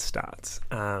where it starts.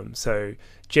 So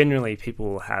generally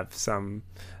people will have some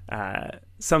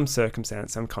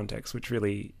circumstance, some context, which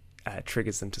really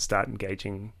triggers them to start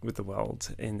engaging with the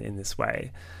world in this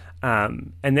way.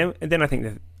 And then I think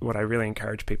that what I really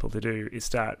encourage people to do is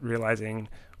start realizing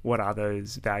what are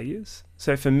those values.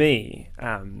 So for me,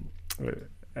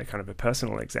 a kind of a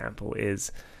personal example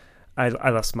is I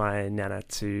lost my nana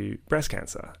to breast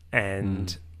cancer,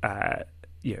 and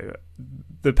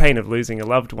the pain of losing a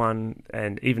loved one,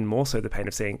 and even more so the pain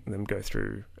of seeing them go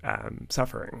through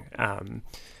suffering,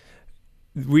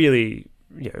 really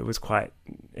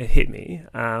it hit me,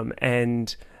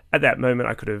 and at that moment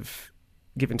I could have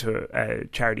given to a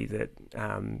charity that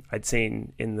I'd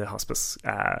seen in the hospice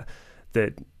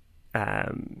that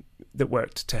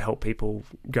worked to help people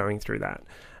going through that.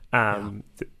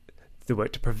 The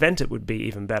work to prevent it would be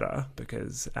even better,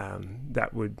 because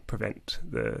that would prevent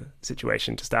the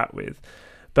situation to start with.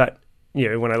 But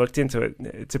when I looked into it,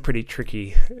 it's a pretty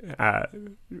tricky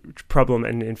problem,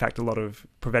 and in fact a lot of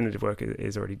preventative work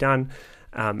is already done,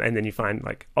 and then you find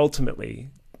ultimately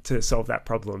to solve that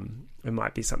problem it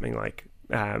might be something like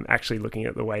actually looking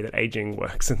at the way that aging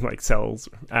works and cells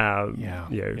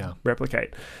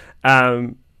replicate.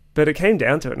 But it came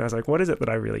down to it, and I was like, what is it that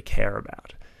I really care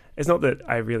about? It's not that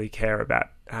I really care about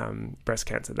breast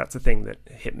cancer. That's a thing that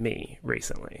hit me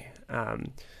recently.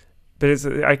 But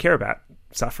I care about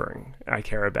suffering. I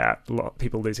care about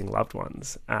people losing loved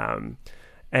ones.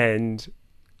 And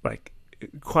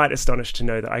quite astonished to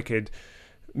know that I could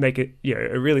make it,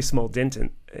 a really small dent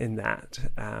in that,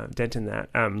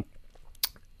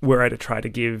 were I to try to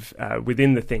give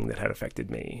within the thing that had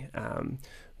affected me.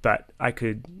 But I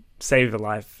could save a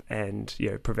life and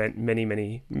prevent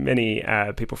many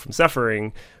people from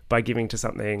suffering by giving to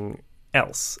something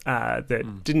else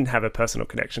that didn't have a personal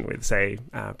connection with, say,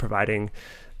 providing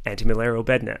anti-malarial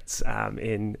bed nets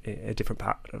in a different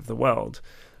part of the world.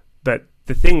 But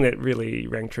the thing that really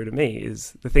rang true to me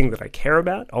is the thing that I care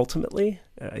about ultimately,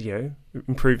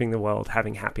 improving the world,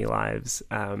 having happy lives,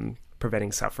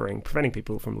 preventing suffering, preventing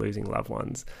people from losing loved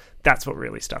ones. That's what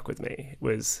really stuck with me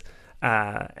was,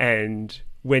 and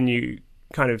when you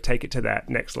kind of take it to that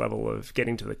next level of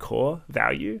getting to the core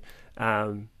value,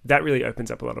 that really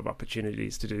opens up a lot of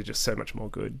opportunities to do just so much more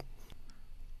good.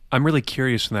 I'm really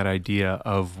curious in that idea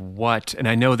of what, and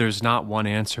I know there's not one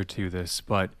answer to this,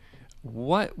 but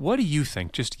what do you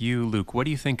think, just you, Luke, what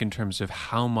do you think in terms of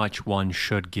how much one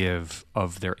should give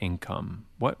of their income?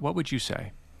 What would you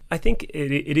say? I think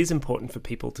it is important for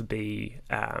people to be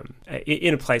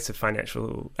in a place of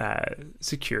financial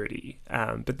security,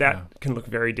 but that can look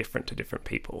very different to different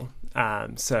people. I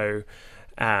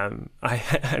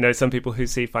know some people who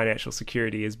see financial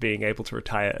security as being able to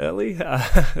retire early.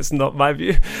 It's not my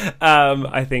view.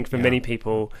 I think for many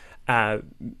people,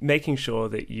 making sure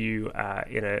that you are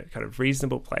in a kind of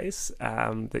reasonable place,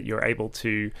 that you're able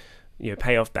to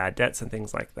pay off bad debts and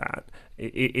things like that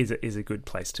is a good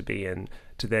place to be in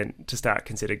to start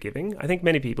consider giving. I think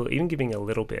many people, even giving a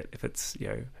little bit, if it's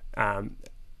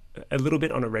a little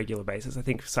bit on a regular basis, I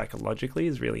think psychologically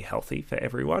is really healthy for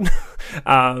everyone.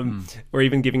 Or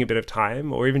even giving a bit of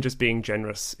time, or even just being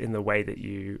generous in the way that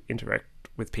you interact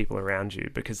with people around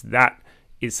you, because that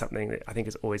is something that I think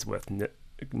is always worth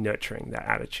nurturing, that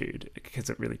attitude, because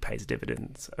it really pays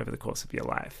dividends over the course of your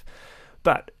life.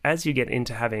 But as you get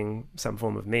into having some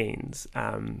form of means,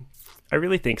 I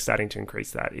really think starting to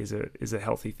increase that is a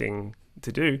healthy thing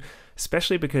to do,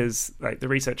 especially because the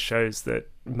research shows that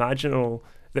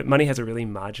money has a really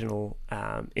marginal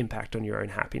impact on your own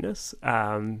happiness,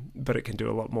 but it can do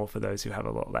a lot more for those who have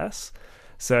a lot less.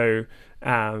 So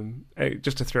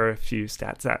just to throw a few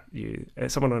stats at you,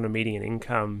 someone on a median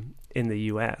income in the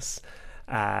US,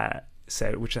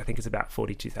 which I think is about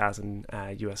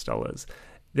 $42,000 US,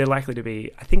 they're likely to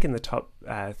be, I think, in the top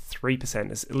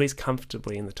 3%, at least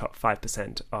comfortably in the top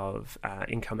 5% of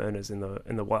income earners in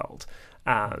the world.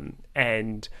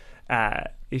 And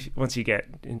if once you get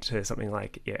into something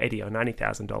like $80,000 or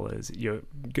 $90,000, you're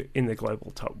in the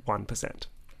global top 1%.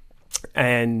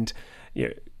 And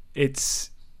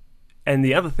and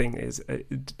the other thing is,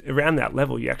 around that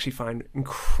level, you actually find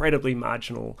incredibly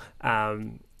marginal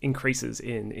increases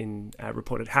in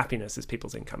reported happiness as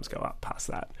people's incomes go up past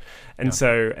that. And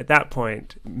so at that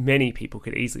point, many people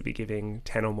could easily be giving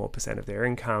 10 or more % of their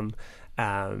income.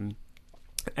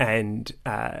 And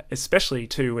especially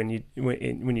too when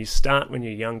you start when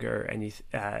you're younger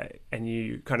and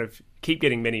you kind of keep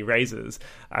getting many raises.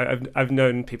 I've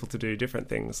known people to do different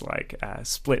things like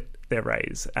split their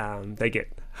raise. They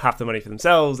get half the money for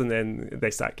themselves, and then they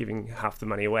start giving half the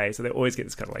money away. So they always get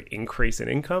this kind of like increase in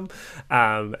income,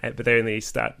 but they only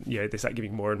start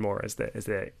giving more and more as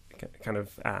their kind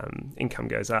of income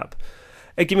goes up.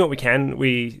 Given what we can,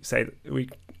 we say we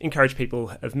encourage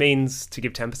people of means to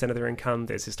give 10% of their income.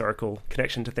 There's historical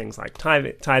connection to things like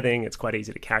tithing. It's quite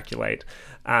easy to calculate.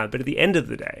 But at the end of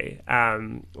the day,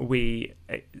 we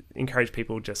encourage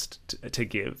people just to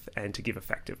give, and to give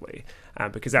effectively,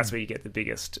 because that's where you get the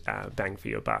biggest bang for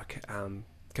your buck.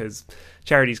 Because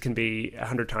charities can be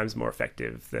 100 times more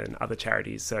effective than other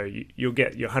charities. So you'll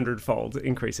get your 100-fold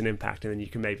increase in impact, and then you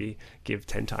can maybe give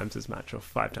 10 times as much or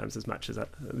 5 times as much as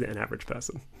an average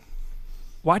person.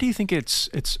 Why do you think it's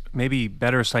maybe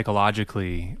better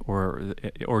psychologically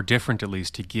or different, at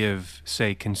least, to give,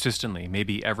 say, consistently,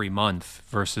 maybe every month,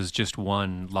 versus just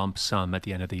one lump sum at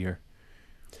the end of the year?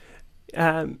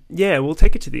 We'll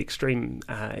take it to the extreme.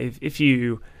 If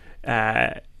you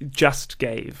just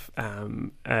gave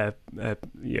in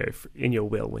your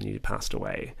will when you passed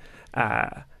away,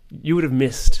 you would have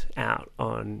missed out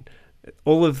on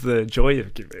all of the joy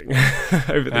of giving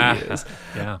over the years.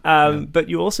 But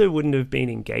you also wouldn't have been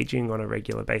engaging on a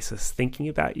regular basis, thinking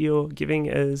about your giving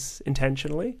as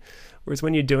intentionally. Whereas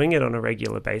when you're doing it on a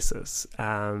regular basis,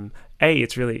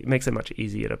 it makes it much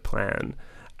easier to plan.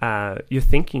 You're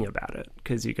thinking about it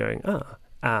because you're going,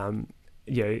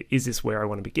 is this where I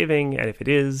want to be giving? And if it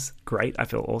is, great, I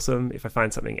feel awesome. If I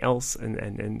find something else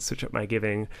and switch up my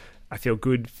giving, I feel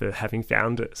good for having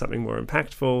found something more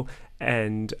impactful.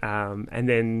 And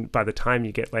then by the time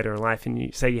you get later in life and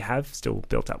you say you have still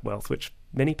built up wealth, which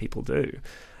many people do,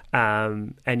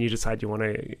 and you decide you want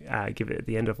to give it at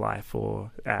the end of life,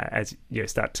 or as you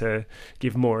start to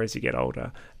give more as you get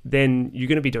older, then you're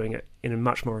going to be doing it in a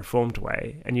much more informed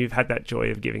way, and you've had that joy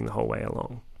of giving the whole way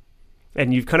along.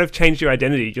 And you've kind of changed your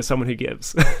identity. You're someone who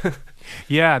gives.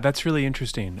 Yeah, that's really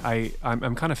interesting.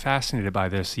 I'm kind of fascinated by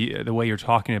this, the way you're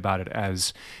talking about it,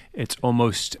 as it's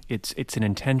an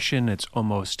intention. It's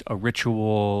almost a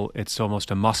ritual. It's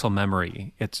almost a muscle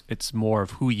memory. It's more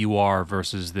of who you are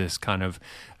versus this kind of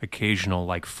occasional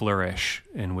like flourish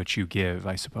in which you give,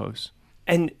 I suppose.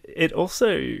 And it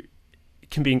also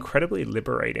can be incredibly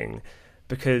liberating,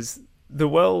 because the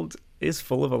world is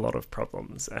full of a lot of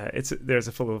problems. There's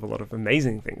full of a lot of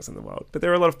amazing things in the world, but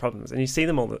there are a lot of problems, and you see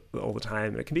them all the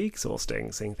time. And it can be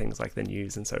exhausting seeing things like the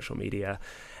news and social media,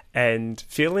 and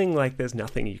feeling like there's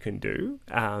nothing you can do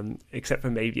except for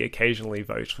maybe occasionally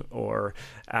vote or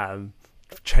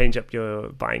change up your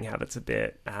buying habits a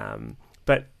bit.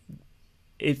 But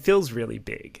it feels really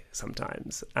big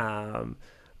sometimes.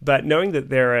 But knowing that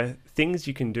there are things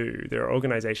you can do, there are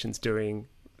organizations doing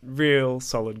real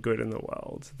solid good in the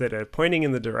world that are pointing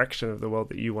in the direction of the world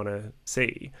that you want to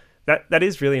see, that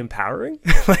is really empowering.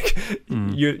 Like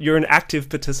you're an active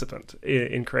participant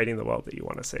in creating the world that you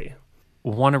want to see.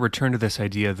 Want to return to this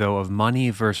idea, though, of money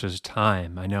versus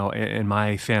time. I know in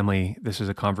my family, this is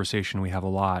a conversation we have a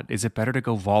lot. Is it better to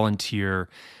go volunteer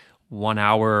 1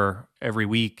 hour every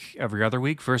week, every other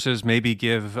week, versus maybe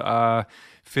give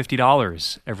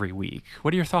 $50 every week?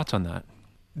 What are your thoughts on that?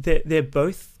 They're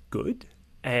both good,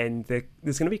 and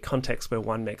there's going to be contexts where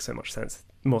one makes so much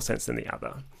more sense than the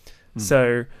other.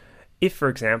 So if, for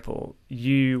example,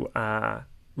 you are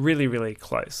really, really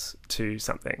close to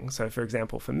something. So, for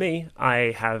example, for me,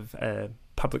 I have a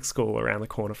public school around the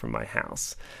corner from my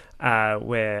house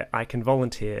where I can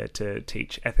volunteer to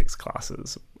teach ethics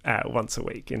classes once a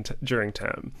week during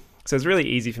term. So it's really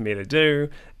easy for me to do.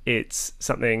 It's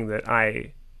something that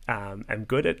I am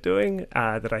good at doing,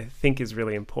 that I think is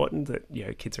really important,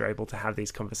 that kids are able to have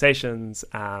these conversations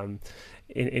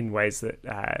in ways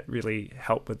that really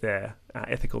help with their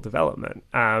ethical development.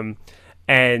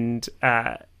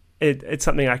 It's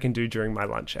something I can do during my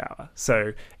lunch hour.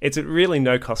 So it's really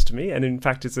no cost to me. And in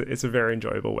fact, it's a very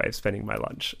enjoyable way of spending my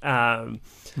lunch.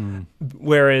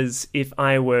 Whereas if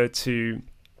I were to,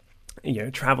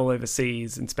 travel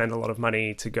overseas and spend a lot of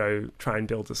money to go try and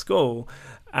build a school,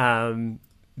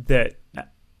 that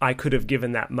I could have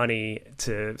given that money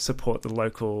to support the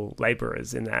local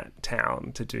laborers in that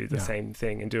town to do the same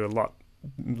thing and do a lot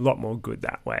more good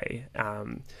that way.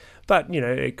 But,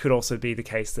 it could also be the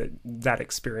case that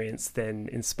experience then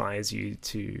inspires you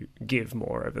to give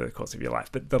more over the course of your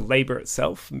life. But the labor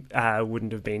itself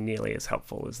wouldn't have been nearly as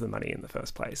helpful as the money in the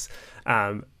first place.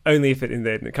 Only if it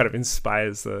then kind of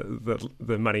inspires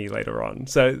the money later on.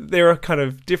 So there are kind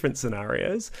of different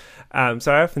scenarios.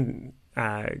 So I often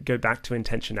go back to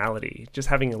intentionality, just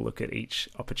having a look at each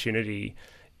opportunity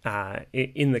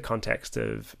in the context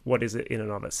of what is it in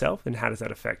and of itself, and how does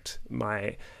that affect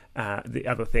the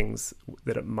other things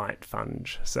that it might fund.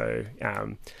 So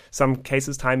some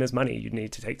cases, time is money. You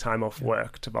need to take time off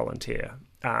work to volunteer.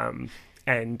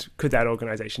 And could that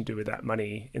organization do with that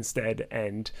money instead?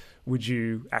 And would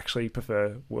you actually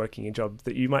prefer working a job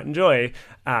that you might enjoy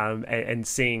and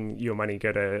seeing your money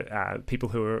go to people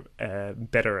who are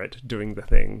better at doing the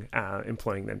thing,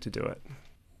 employing them to do it?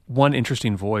 One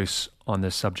interesting voice on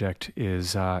this subject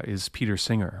is Peter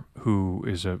Singer, who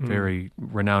is a very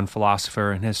renowned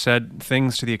philosopher and has said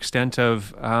things to the extent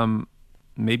of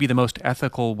maybe the most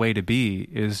ethical way to be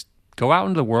is go out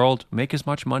into the world, make as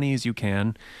much money as you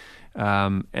can,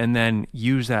 and then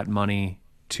use that money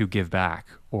to give back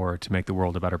or to make the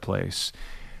world a better place.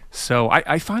 So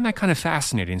I find that kind of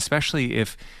fascinating, especially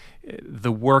if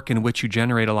the work in which you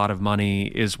generate a lot of money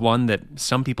is one that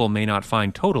some people may not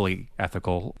find totally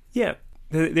ethical. Yeah,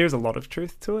 there's a lot of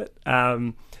truth to it.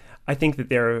 I think that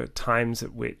there are times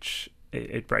at which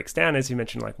it breaks down, as you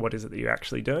mentioned, like what is it that you're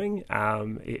actually doing?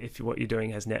 If what you're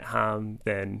doing has net harm,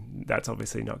 then that's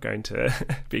obviously not going to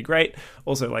be great.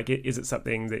 Also, like, is it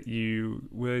something that you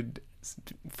would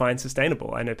find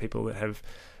sustainable? I know people that have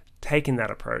taken that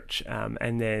approach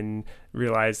and then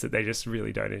realize that they just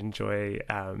really don't enjoy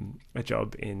a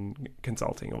job in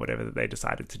consulting or whatever that they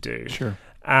decided to do. Sure.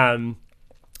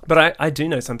 But I do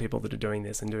know some people that are doing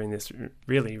this and doing this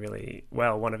really, really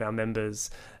well. One of our members,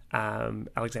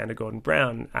 Alexander Gordon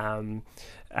Brown,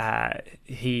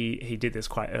 he did this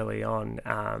quite early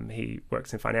on. He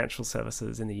works in financial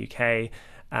services in the UK,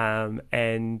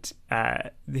 and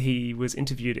he was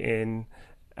interviewed in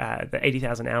the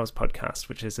 80,000 Hours podcast,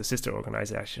 which is a sister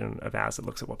organization of ours that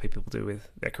looks at what people do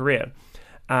with their career.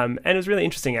 And it was really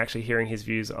interesting actually hearing his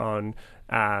views on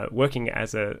working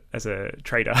as a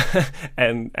trader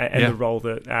and the role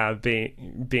that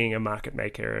being a market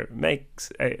maker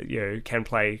makes, can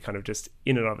play kind of just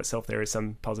in and of itself. There is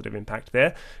some positive impact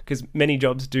there because many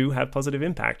jobs do have positive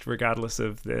impact regardless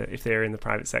of if they're in the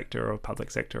private sector or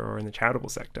public sector or in the charitable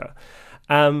sector.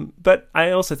 But I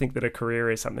also think that a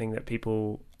career is something that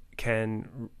people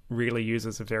can really use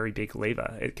as a very big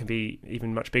lever. It can be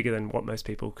even much bigger than what most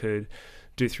people could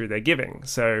do through their giving.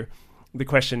 So the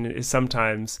question is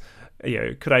sometimes,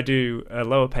 could I do a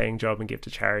lower paying job and give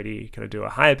to charity? Could I do a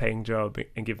higher paying job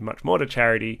and give much more to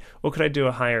charity? Or could I do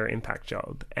a higher impact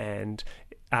job? And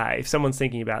if someone's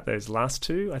thinking about those last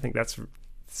two, I think that's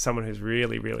someone who's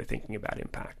really, really thinking about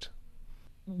impact.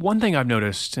 One thing I've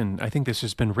noticed, and I think this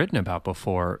has been written about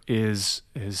before, is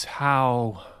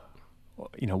how,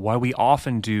 while we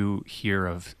often do hear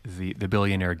of the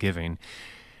billionaire giving,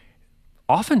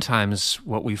 oftentimes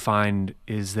what we find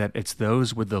is that it's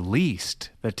those with the least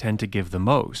that tend to give the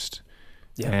most.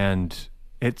 Yeah. And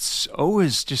it's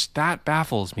always just, that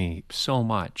baffles me so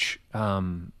much.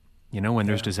 When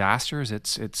there's disasters,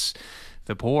 it's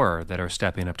the poor that are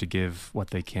stepping up to give what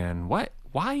they can.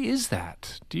 Why is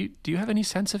that? Do you have any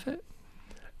sense of it?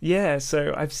 Yeah,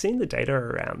 so I've seen the data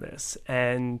around this,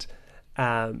 and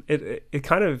it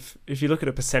kind of, if you look at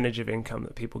a percentage of income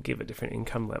that people give at different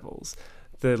income levels,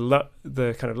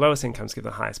 the kind of lowest incomes give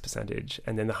the highest percentage,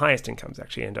 and then the highest incomes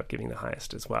actually end up giving the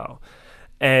highest as well.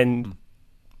 And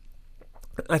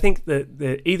I think that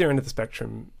the either end of the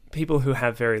spectrum, people who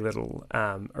have very little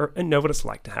and know what it's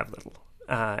like to have little,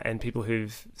 and people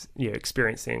who've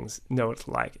experienced things know what it's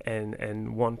like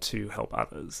and want to help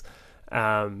others.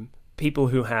 People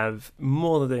who have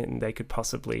more than they could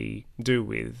possibly do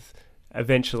with,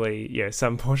 eventually,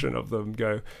 some portion of them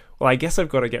go, well, I guess I've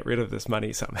got to get rid of this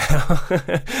money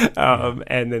somehow.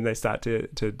 And then they start to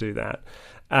do that.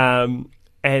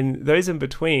 And those in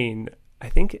between, I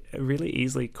think, are really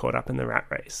easily caught up in the rat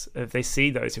race. If they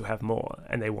see those who have more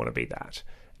and they want to be that,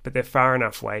 but they're far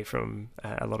enough away from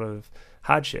a lot of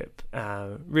hardship,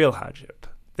 real hardship,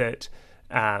 that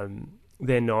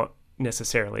they're not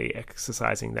necessarily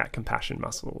exercising that compassion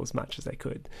muscle as much as they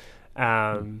could.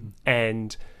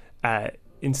 And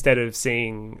instead of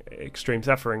seeing extreme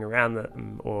suffering around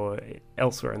them or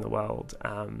elsewhere in the world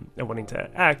and wanting to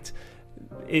act,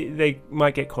 they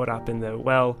might get caught up in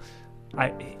the,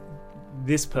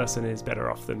 this person is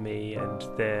better off than me, and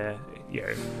they're,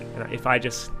 if I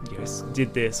just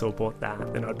did this or bought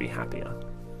that, then I'd be happier.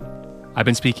 I've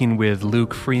been speaking with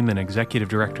Luke Freeman, Executive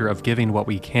Director of Giving What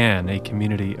We Can, a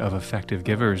community of effective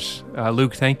givers.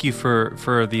 Luke, thank you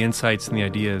for the insights and the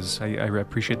ideas. I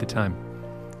appreciate the time.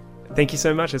 Thank you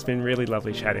so much. It's been really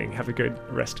lovely chatting. Have a good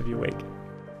rest of your week.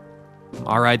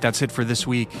 All right, that's it for this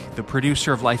week. The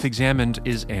producer of Life Examined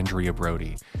is Andrea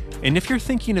Brody. And if you're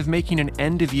thinking of making an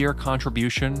end-of-year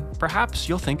contribution, perhaps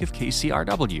you'll think of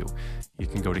KCRW. You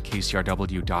can go to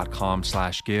kcrw.com/give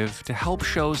to help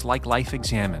shows like Life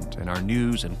Examined and our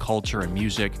news and culture and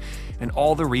music and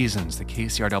all the reasons that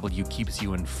KCRW keeps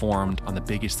you informed on the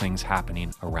biggest things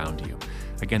happening around you.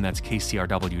 Again, that's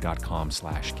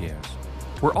kcrw.com/give.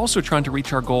 We're also trying to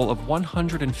reach our goal of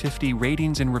 150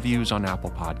 ratings and reviews on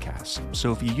Apple Podcasts.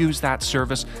 So if you use that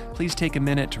service, please take a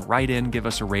minute to write in, give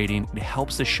us a rating. It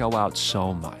helps the show out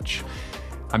so much.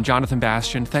 I'm Jonathan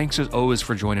Bastian. Thanks as always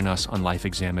for joining us on Life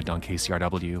Examined on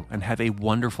KCRW, and have a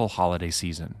wonderful holiday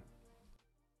season.